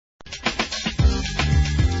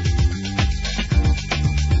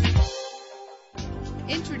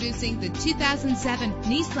Introducing the 2007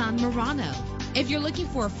 Nissan Murano. If you're looking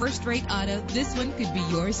for a first-rate auto, this one could be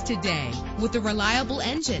yours today. With a reliable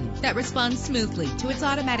engine that responds smoothly to its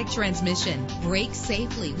automatic transmission, brakes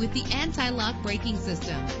safely with the anti-lock braking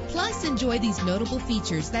system. Plus, enjoy these notable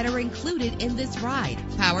features that are included in this ride: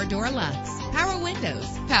 power door locks, power windows,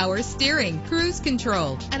 power steering, cruise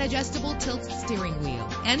control, an adjustable tilt steering wheel.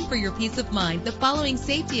 And for your peace of mind, the following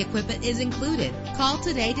safety equipment is included. Call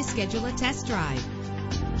today to schedule a test drive.